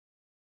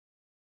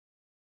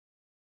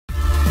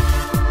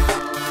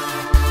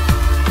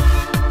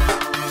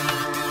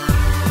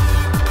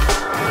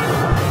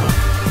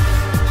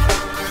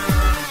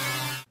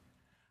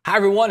Hi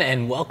everyone,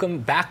 and welcome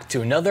back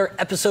to another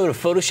episode of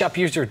Photoshop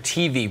User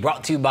TV,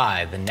 brought to you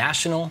by the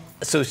National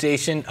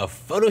Association of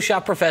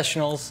Photoshop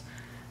Professionals,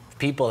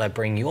 people that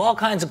bring you all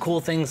kinds of cool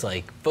things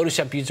like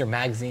Photoshop User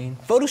Magazine,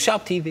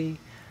 Photoshop TV,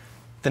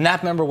 the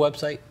NAP member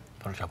website,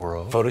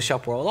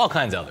 Photoshop World, all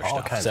kinds of other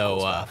stuff. So cool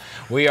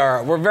stuff.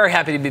 We're very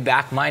happy to be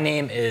back. My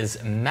name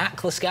is Matt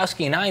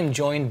Kliskowski, and I am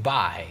joined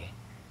by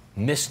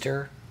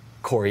Mr.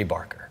 Corey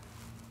Barker.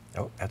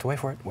 Oh, I have to wait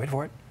for it. Wait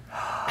for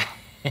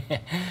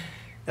it.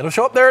 It'll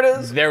show up. There it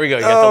is. There we go.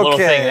 You got the little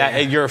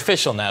thing. You're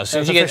official now. As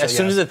soon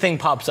as the thing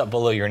pops up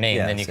below your name,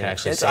 then you can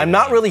actually say I'm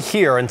not really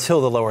here until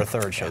the lower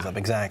third shows up.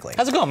 Exactly.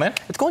 How's it going, man?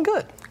 It's going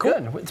good. Cool.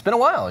 Good. It's been a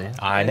while.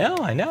 I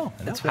know.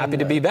 Happy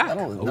to be back. I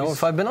don't know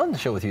if I've been on the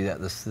show with you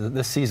yet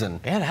this season.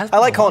 Yeah, it has been.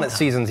 I like calling it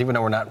seasons, even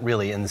though we're not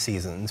really in the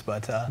seasons,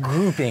 but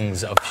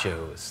groupings of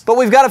shows. But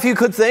we've got a few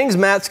good things.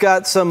 Matt's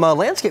got some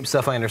landscape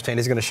stuff. I understand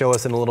he's going to show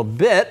us in a little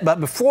bit. But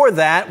before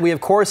that, we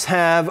of course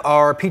have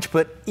our Peach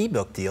Put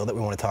ebook deal that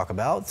we want to talk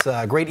about. It's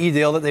a great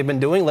e-deal that they've been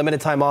doing, limited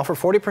time offer,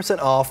 40%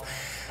 off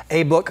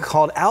a book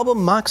called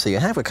Album Moxie. I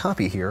have a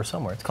copy here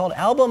somewhere. It's called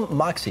Album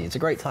Moxie. It's a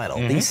great title.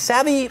 The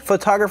Savvy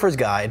Photographer's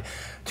Guide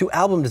to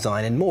Album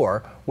Design and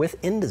More with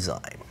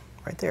InDesign.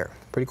 Right there.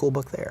 Pretty cool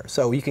book there.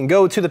 So you can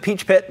go to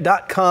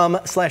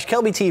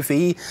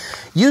thepeachpit.com/KelbyTV,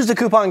 use the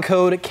coupon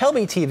code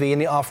KelbyTV,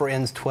 and the offer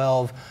ends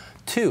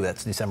 12/2.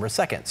 That's December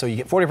 2nd. So you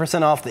get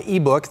 40% off the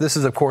ebook. This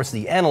is, of course,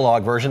 the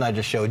analog version I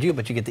just showed you,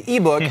 but you get the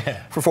ebook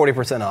for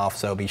 40% off,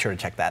 so be sure to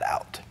check that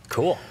out.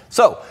 Cool.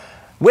 So,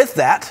 with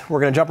that, we're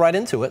going to jump right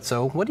into it.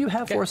 So, what do you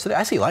have for us today?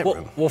 I see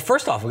Lightroom. Well,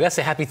 first off, we got to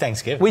say Happy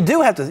Thanksgiving. We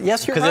do have to.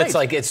 Yes, you're right.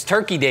 Because it's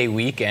Turkey Day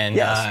week, and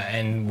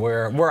and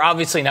we're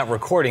obviously not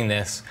recording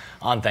this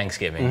on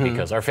Thanksgiving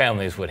because our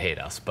families would hate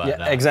us. But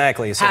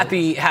exactly. So,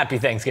 happy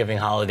Thanksgiving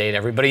holiday to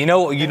everybody. You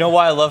know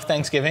why I love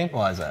Thanksgiving?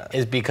 Why is that?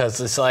 Is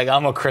because it's like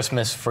I'm a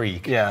Christmas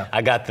freak. Yeah.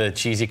 I got the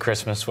cheesy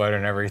Christmas sweater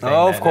and everything.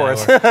 Oh, of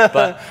course.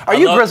 But are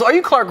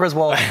you Clark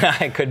Griswold?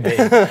 I could be,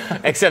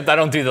 except I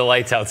don't do the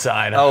lights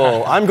outside.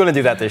 Oh, I'm going to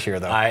do that this year,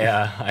 though.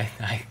 I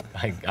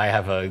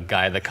have a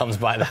guy that comes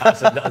by the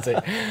house and does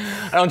it.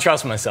 I don't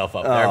trust myself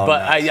up there,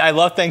 but nice. I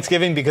love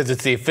Thanksgiving because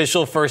it's the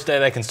official first day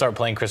that I can start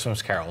playing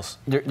Christmas carols.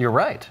 You're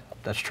right.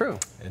 That's true.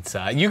 It's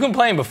you can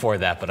play them before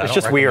that, but it's I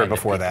don't just weird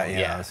before people. that.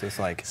 Yeah, it's just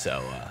like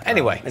so.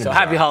 Anyway, so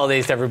happy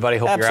holidays to everybody.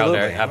 Hope you're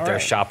out there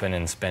shopping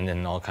and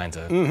spending all kinds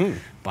of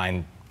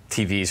buying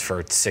TVs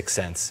for 6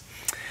 cents.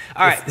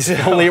 All right.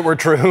 If only it were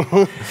true.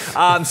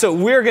 So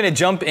we're going to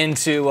jump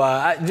into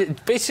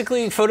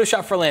basically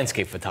Photoshop for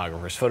landscape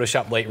photographers,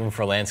 Photoshop Lightroom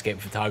for landscape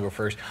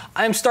photographers.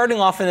 I'm starting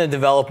off in the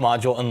Develop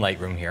module in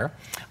Lightroom here.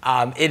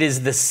 It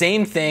is the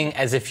same thing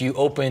as if you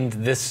opened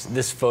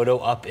this photo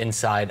up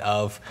inside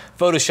of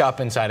Photoshop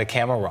inside of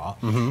Camera Raw.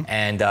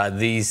 And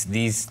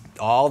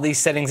all these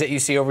settings that you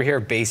see over here,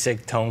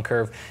 basic, tone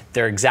curve,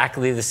 they're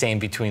exactly the same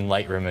between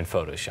Lightroom and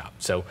Photoshop.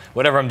 So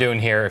whatever I'm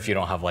doing here, if you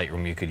don't have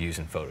Lightroom, you could use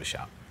in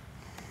Photoshop.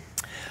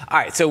 All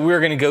right, so we're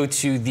going to go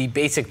to the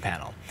basic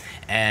panel,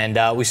 and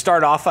we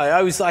start off. I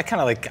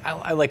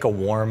like a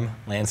warm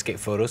landscape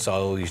photo, so I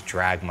always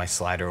drag my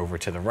slider over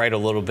to the right a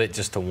little bit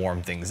just to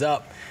warm things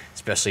up,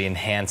 especially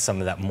enhance some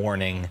of that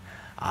morning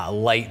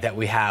light that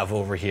we have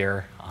over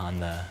here on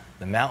the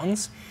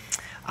mountains.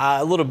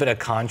 A little bit of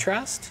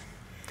contrast,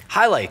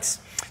 highlights.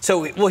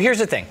 So, well, here's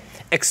the thing: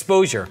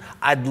 exposure.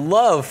 I'd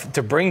love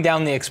to bring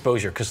down the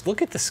exposure because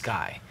look at the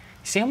sky.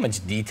 See how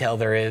much detail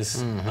there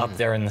is up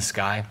there in the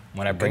sky?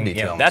 When I bring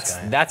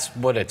that's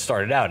what it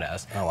started out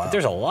as. Oh, wow. But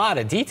there's a lot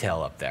of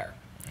detail up there.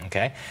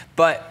 Okay,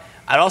 but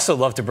I'd also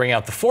love to bring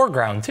out the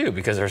foreground too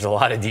because there's a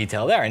lot of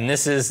detail there. And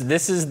this is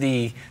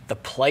the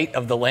plight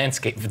of the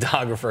landscape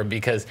photographer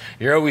because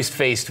you're always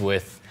faced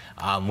with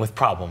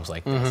problems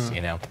like this,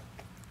 you know.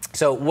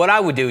 So what I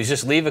would do is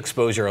just leave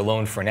exposure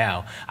alone for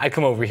now. I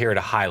come over here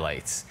to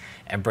highlights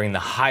and bring the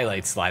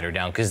highlight slider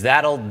down because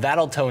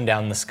that'll tone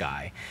down the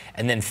sky.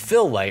 And then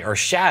fill light or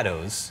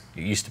shadows,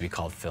 it used to be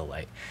called fill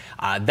light,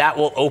 that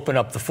will open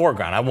up the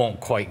foreground. I won't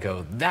quite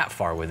go that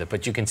far with it,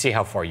 but you can see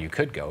how far you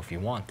could go if you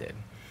wanted.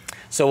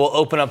 So we'll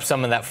open up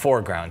some of that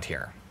foreground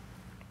here.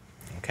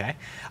 Okay,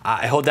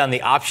 I hold down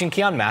the Option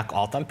key on Mac,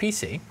 Alt on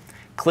PC,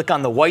 click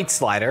on the white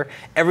slider.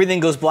 Everything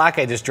goes black.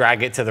 I just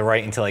drag it to the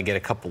right until I get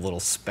a couple little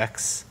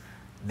specks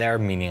there,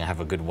 meaning I have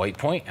a good white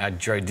point. I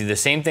do the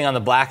same thing on the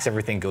blacks.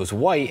 Everything goes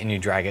white, and you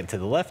drag it to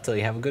the left till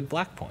you have a good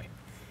black point.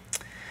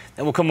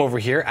 Then we'll come over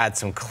here, add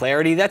some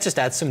clarity. That just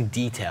adds some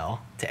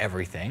detail to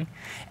everything.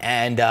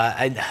 And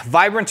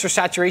vibrance or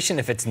saturation,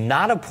 if it's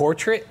not a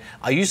portrait,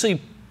 I usually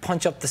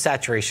punch up the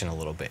saturation a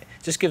little bit.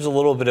 Just gives a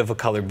little bit of a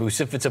color boost.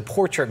 If it's a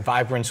portrait,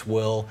 vibrance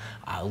will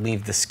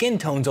leave the skin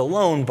tones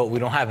alone, but we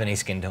don't have any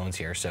skin tones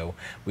here, so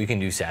we can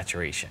do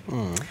saturation.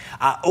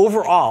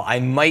 Overall, I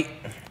might...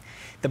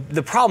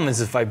 The problem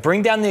is if I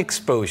bring down the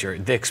exposure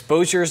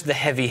is the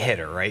heavy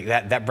hitter, right?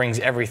 That brings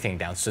everything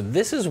down. So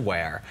this is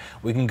where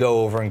we can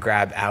go over and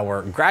grab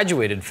our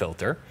graduated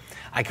filter.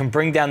 I can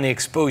bring down the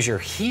exposure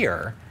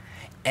here,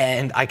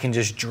 and I can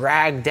just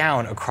drag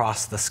down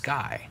across the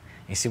sky.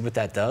 You see what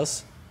that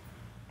does?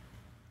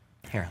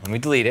 Here, let me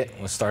delete it.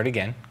 We'll start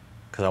again.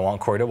 because I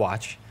want Corey to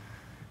watch.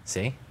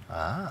 See?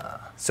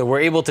 So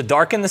we're able to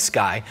darken the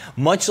sky,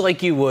 much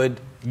like you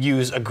would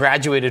use a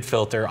graduated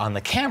filter on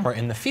the camera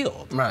in the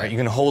field. Right? You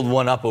can hold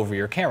one up over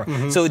your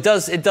camera. So it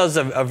does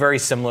a very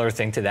similar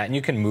thing to that, and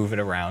you can move it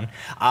around.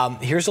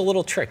 Here's a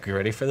little trick. You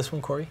ready for this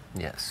one, Corey?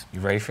 Yes. You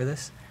ready for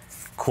this?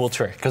 Cool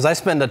trick. Because I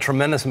spend a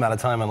tremendous amount of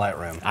time in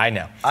Lightroom. I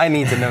know. I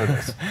need to know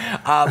this.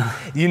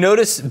 You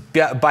notice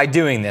by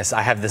doing this,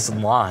 I have this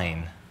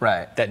line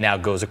that now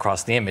goes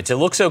across the image. It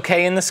looks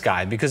okay in the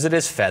sky because it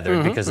is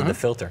feathered because of the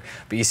filter.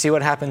 But you see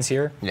what happens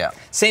here? Yeah.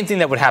 Same thing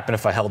that would happen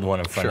if I held one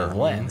in front of the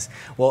lens.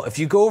 Well, if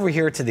you go over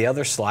here to the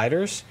other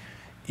sliders,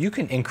 you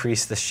can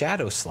increase the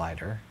shadow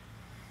slider,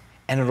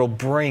 and it'll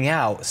bring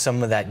out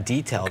some of that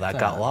detail that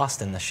got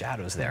lost in the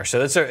shadows there.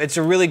 So it's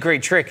a really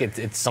great trick.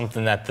 It's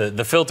something that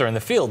the filter in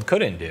the field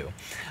couldn't do.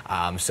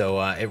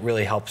 It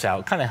really helps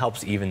out, kind of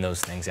helps even those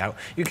things out.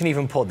 You can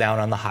even pull down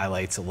on the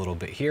highlights a little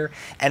bit here.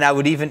 And I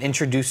would even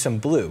introduce some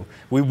blue.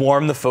 We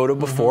warmed the photo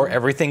before.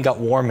 Everything got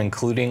warm,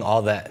 including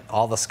all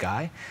the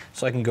sky.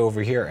 So I can go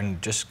over here and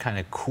just kind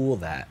of cool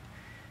that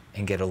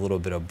and get a little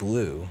bit of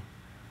blue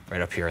right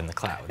up here in the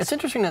clouds. It's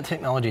interesting that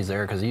technology is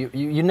there because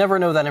you never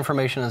know that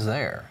information is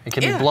there. It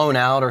can be blown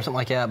out or something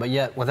like that, but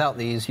yet without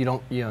these, you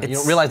don't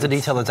realize the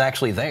detail that's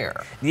actually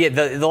there. Yeah,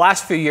 the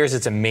last few years,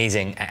 it's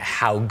amazing at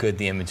how good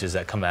the images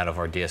that come out of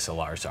our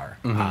DSLRs are.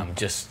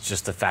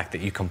 Just the fact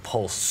that you can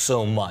pull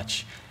so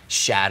much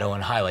shadow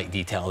and highlight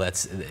detail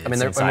that's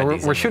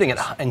we're shooting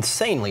at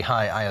insanely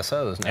high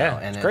ISOs now,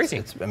 and it's crazy.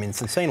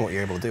 It's insane what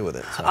you're able to do with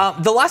it. So.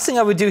 The last thing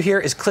I would do here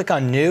is click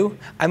on New.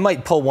 I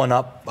might pull one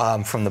up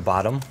from the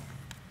bottom.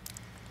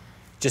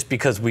 Just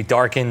because we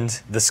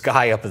darkened the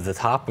sky up at the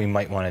top, we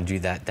might want to do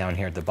that down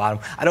here at the bottom.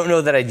 I don't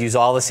know that I'd use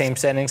all the same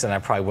settings, and I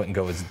probably wouldn't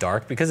go as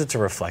dark because it's a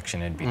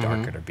reflection. It'd be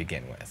darker to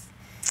begin with.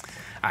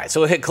 All right, so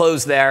we'll hit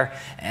close there,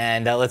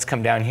 and let's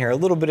come down here. A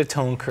little bit of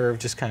tone curve,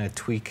 just kind of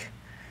tweak.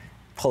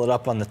 Pull it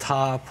up on the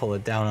top, pull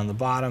it down on the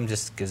bottom,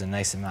 just gives a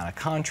nice amount of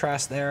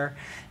contrast there.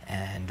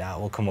 And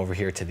we'll come over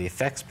here to the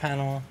effects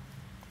panel,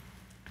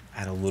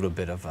 add a little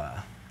bit of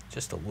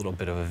just a little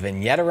bit of a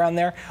vignette around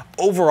there.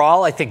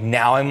 Overall, I think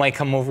now I might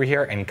come over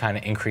here and kind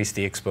of increase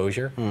the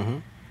exposure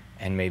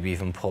and maybe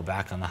even pull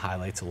back on the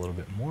highlights a little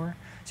bit more.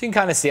 So you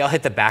can kind of see, I'll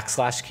hit the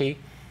backslash key.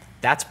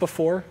 That's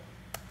before.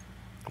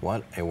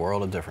 What a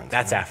world of difference.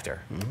 That's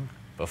after.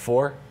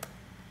 Before,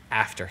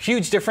 after.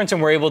 Huge difference,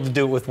 and we're able to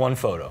do it with one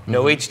photo.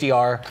 No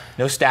HDR,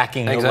 no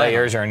stacking, no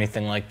layers or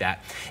anything like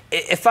that.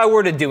 If I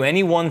were to do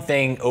any one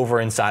thing over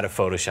inside of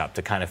Photoshop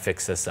to kind of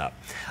fix this up,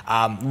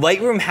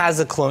 Lightroom has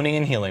a cloning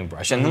and healing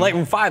brush, and in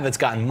Lightroom 5 it's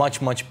gotten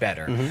much, much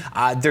better.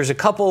 There's a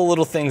couple of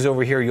little things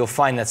over here. You'll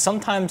find that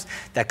sometimes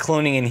that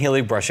cloning and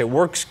healing brush, it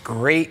works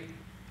great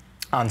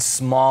on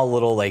small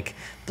little like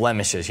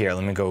blemishes. Here,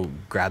 let me go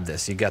grab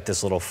this. You got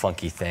this little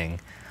funky thing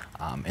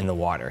in the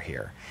water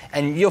here.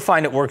 And you'll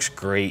find it works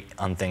great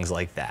on things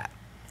like that,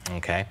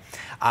 okay?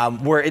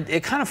 Where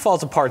it kind of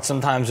falls apart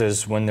sometimes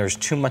is when there's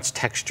too much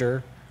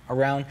texture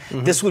around.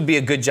 This would be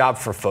a good job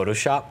for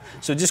Photoshop.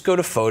 So just go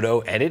to Photo,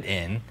 Edit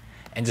In,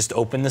 and just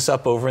open this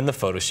up over in the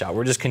Photoshop.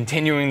 We're just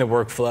continuing the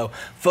workflow.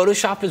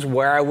 Photoshop is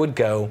where I would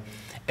go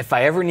if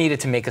I ever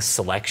needed to make a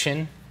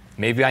selection.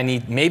 Maybe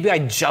I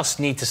just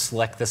need to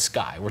select the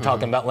sky. We're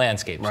talking about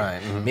landscapes.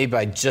 Maybe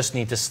I just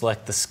need to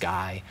select the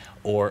sky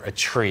or a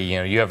tree. You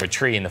know, you have a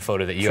tree in the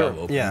photo that you have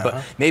open.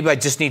 But maybe I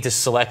just need to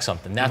select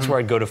something. That's where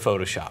I'd go to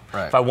Photoshop.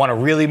 If I want to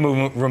really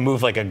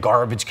remove like a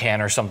garbage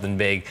can or something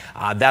big,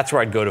 that's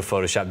where I'd go to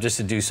Photoshop just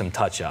to do some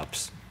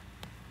touch-ups.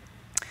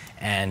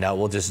 And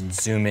we'll just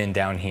zoom in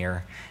down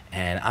here,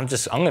 and I'm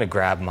gonna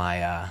grab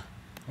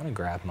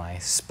my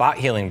spot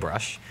healing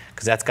brush,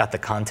 because that's got the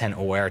content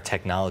aware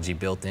technology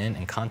built in,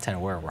 and content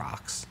aware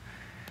rocks.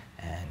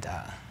 And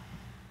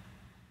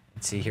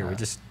let's see here, we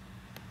just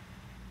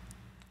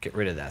get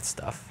rid of that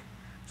stuff.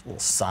 There's a little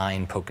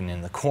sign poking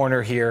in the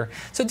corner here.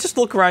 So just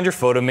look around your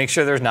photo, make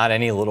sure there's not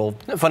any little...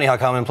 Funny how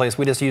commonplace,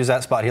 we just use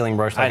that spot healing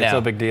brush like it's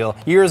no big deal.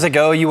 Years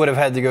ago, you would have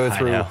had to go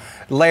through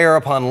layer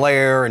upon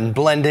layer and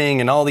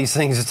blending and all these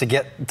things just to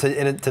get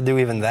to do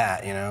even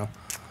that, you know?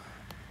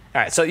 All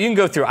right, so you can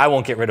go through, I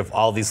won't get rid of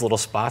all these little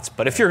spots,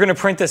 but if you're gonna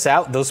print this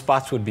out, those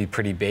spots would be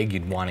pretty big,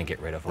 you'd wanna get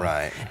rid of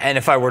them. And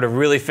if I were to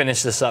really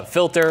finish this up,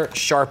 filter,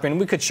 sharpen,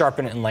 we could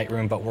sharpen it in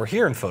Lightroom, but we're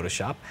here in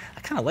Photoshop.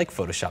 I kinda like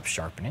Photoshop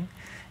sharpening.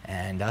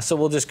 And so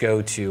we'll just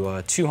go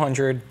to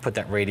 200, put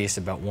that radius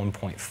about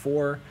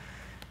 1.4,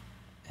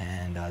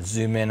 and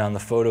zoom in on the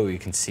photo. You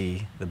can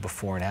see the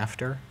before and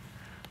after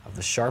of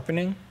the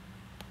sharpening.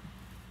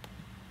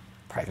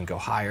 Probably can go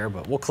higher,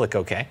 but we'll click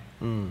OK.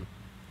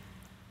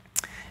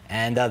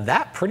 And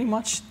that pretty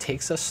much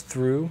takes us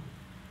through,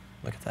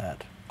 look at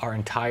that, our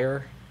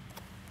entire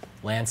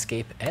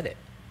landscape edit.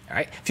 All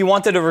right. If you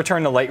wanted to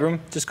return to Lightroom,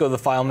 just go to the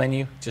File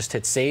menu, just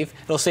hit Save.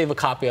 It'll save a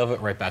copy of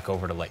it right back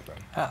over to Lightroom.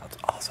 Oh, that's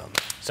awesome.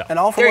 So, and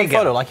all for one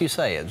photo, like you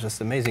say. It's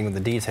just amazing with the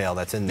detail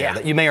that's in there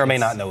that you may or may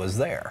not know is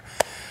there.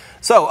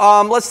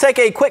 So let's take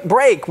a quick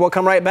break. We'll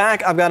come right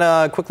back. I've got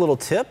a quick little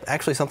tip,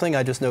 actually something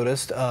I just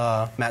noticed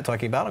Matt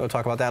talking about. I'm going to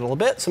talk about that a little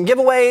bit. Some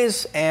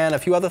giveaways and a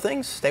few other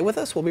things. Stay with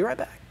us. We'll be right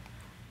back.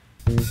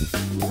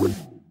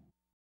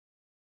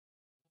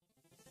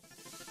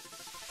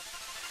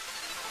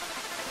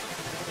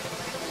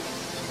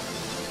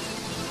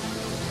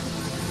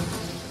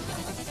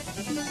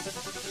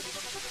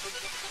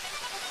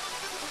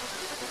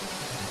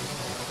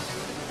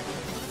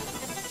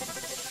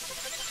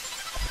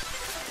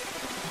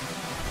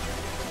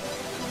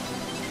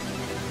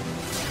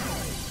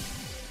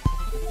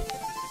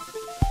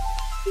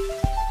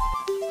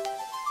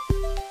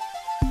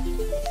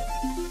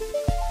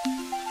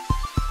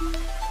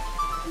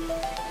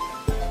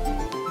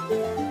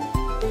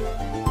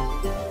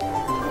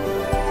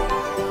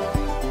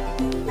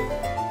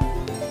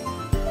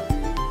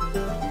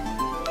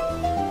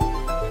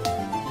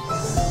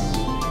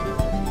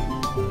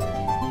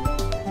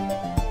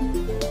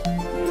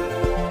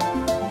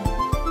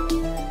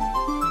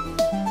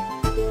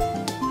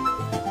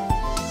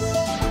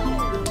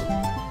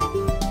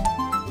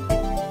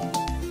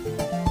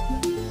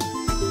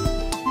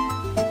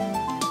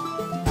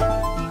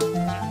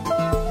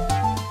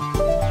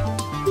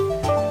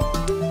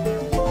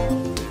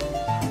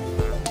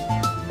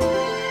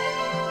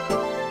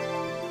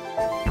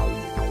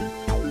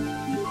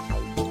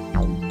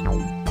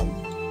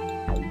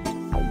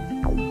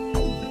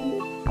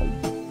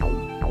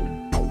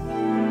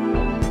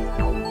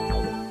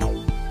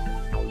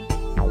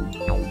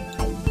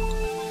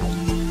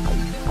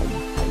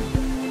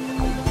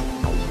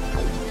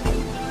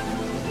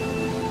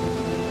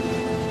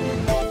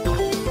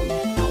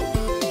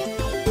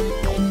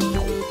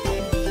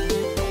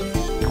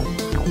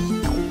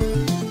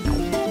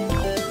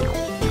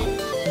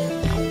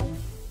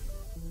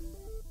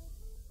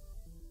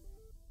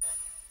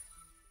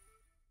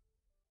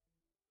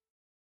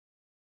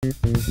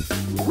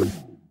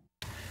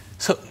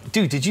 So,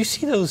 dude, did you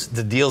see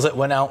the deals that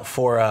went out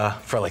for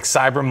like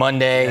Cyber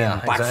Monday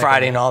and Black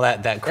Friday and all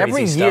that crazy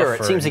Every stuff? year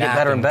it seems to get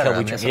better and better.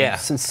 I mean,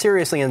 some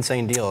seriously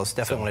insane deals.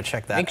 Definitely want to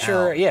check that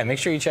out. Make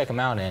sure you check them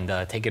out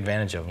and take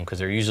advantage of them because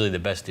they're usually the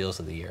best deals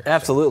of the year.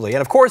 Absolutely,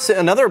 and of course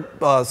another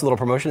little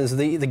promotion is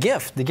the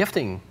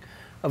gifting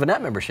of a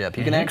NAP membership.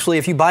 You can actually,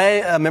 if you buy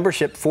a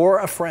membership for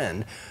a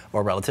friend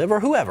or relative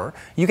or whoever,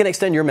 you can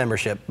extend your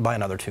membership by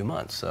another 2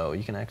 months. So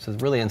you can actually,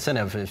 it's really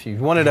incentive if you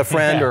wanted a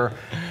friend or,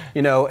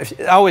 you know, if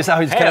I always hey,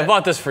 I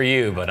bought this for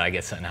you, but I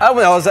get something.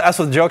 That's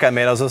what the joke I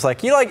made. I was just like,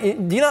 do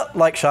you not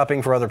like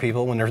shopping for other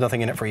people when there's nothing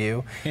in it for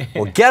you?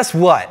 Well, guess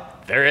what?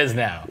 There is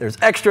now. There's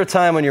extra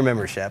time on your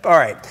membership. All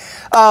right.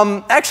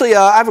 Actually,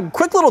 I have a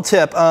quick little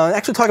tip.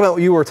 Actually, talking about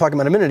what you were talking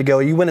about a minute ago.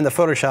 You went into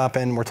Photoshop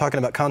and we're talking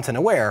about Content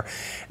Aware.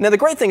 Now, the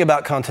great thing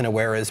about Content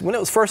Aware is when it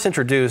was first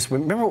introduced,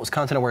 remember it was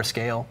Content Aware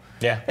Scale?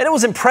 Yeah. And it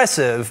was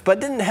impressive, but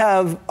didn't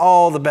have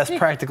all the best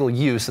practical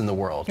use in the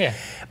world. Yeah.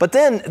 But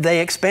then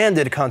they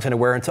expanded Content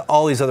Aware into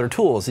all these other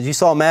tools. As you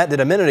saw Matt did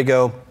a minute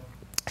ago,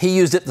 he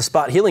used it, the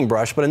spot healing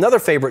brush, but another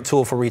favorite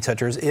tool for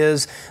retouchers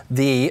is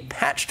the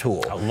patch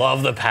tool. I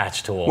love the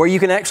patch tool. Where you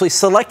can actually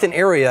select an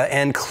area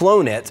and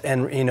clone it,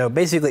 and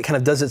basically it kind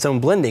of does its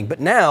own blending. But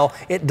now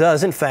it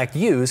does in fact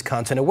use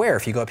Content Aware.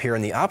 If you go up here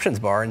in the options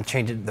bar and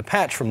change the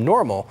patch from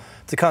normal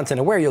to Content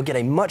Aware, you'll get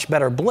a much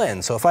better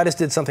blend. So if I just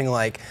did something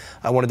like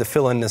I wanted to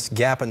fill in this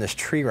gap in this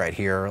tree right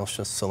here, let's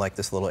just select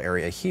this little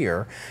area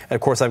here. And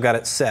of course I've got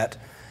it set,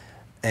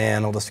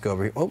 and I'll just go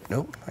over here. Oh,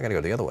 nope, I gotta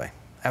go the other way.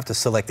 I have to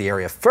select the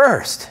area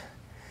first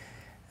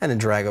and then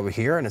drag over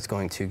here, and it's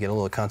going to get a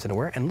little Content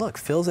Aware, and look,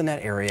 fills in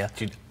that area.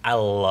 Dude, I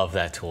love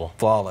that tool.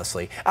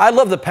 Flawlessly. I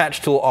love the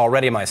patch tool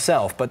already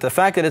myself, but the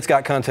fact that it's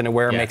got Content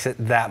Aware makes it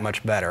that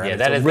much better. Yeah,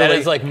 that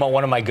is like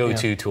one of my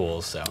go-to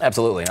tools. So.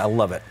 Absolutely, I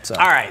love it. So.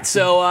 All right,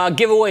 so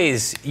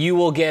giveaways. You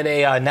will get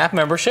a NAP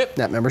membership.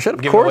 NAP membership,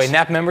 of Give course. away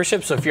NAP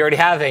membership, so if you already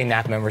have a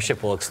NAP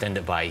membership, we'll extend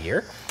it by a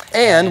year.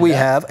 And we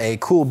have a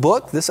cool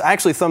book. This, I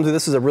actually thumbed through,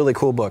 this is a really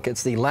cool book.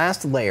 It's The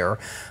Last Layer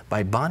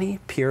by Bonnie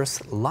Pierce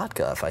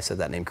Lotka, if I said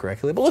that name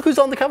correctly. But look who's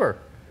on the cover.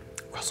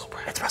 Russell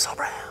Brown. It's Russell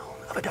Brown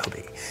of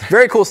Adobe.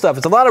 Very cool stuff.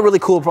 It's a lot of really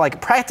cool,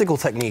 like practical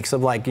techniques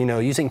of like,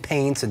 using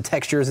paints and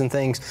textures and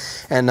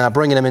things and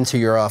bringing them into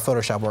your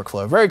Photoshop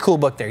workflow. Very cool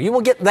book there. You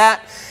will get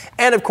that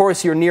and of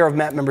course your Year of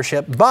Map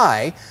membership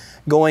by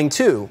going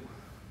to,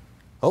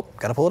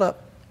 gotta pull it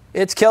up.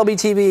 It's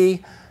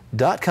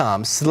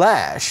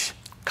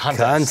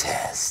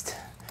kelbytv.com/contest.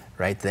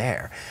 Right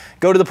there.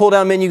 Go to the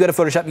pull-down menu, go to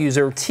Photoshop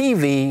User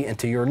TV,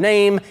 enter your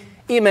name,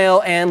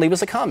 email, and leave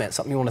us a comment.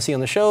 Something you want to see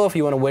on the show. If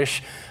you want to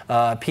wish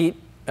Pete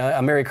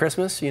a Merry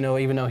Christmas,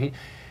 even though he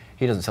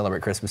doesn't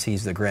celebrate Christmas,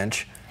 he's the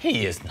Grinch.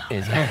 He is not.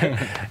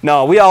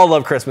 No, we all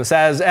love Christmas.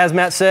 As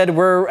Matt said,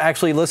 we're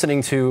actually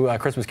listening to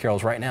Christmas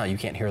carols right now. You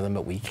can't hear them,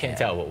 but we can. Can't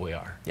tell what we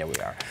are. Yeah, we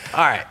are.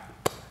 All right.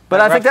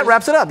 But I think that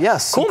wraps it up.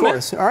 Yes, cool, of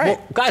course. Man. All right.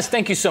 Well, guys,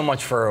 thank you so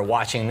much for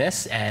watching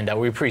this, and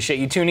we appreciate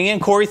you tuning in.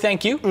 Corey,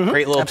 thank you.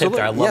 Great little tip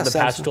there. I love the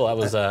patch tool. That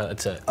was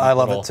it's a I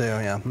love it too.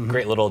 Yeah.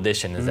 Great little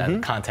addition is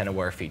that content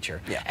aware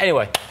feature. Yeah.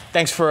 Anyway,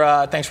 thanks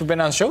for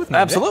being on the show with me.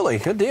 Absolutely,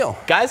 good deal.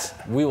 Guys,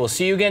 we will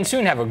see you again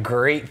soon. Have a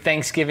great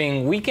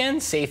Thanksgiving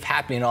weekend. Safe,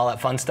 happy, and all that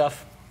fun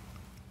stuff.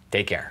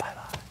 Take care. Bye.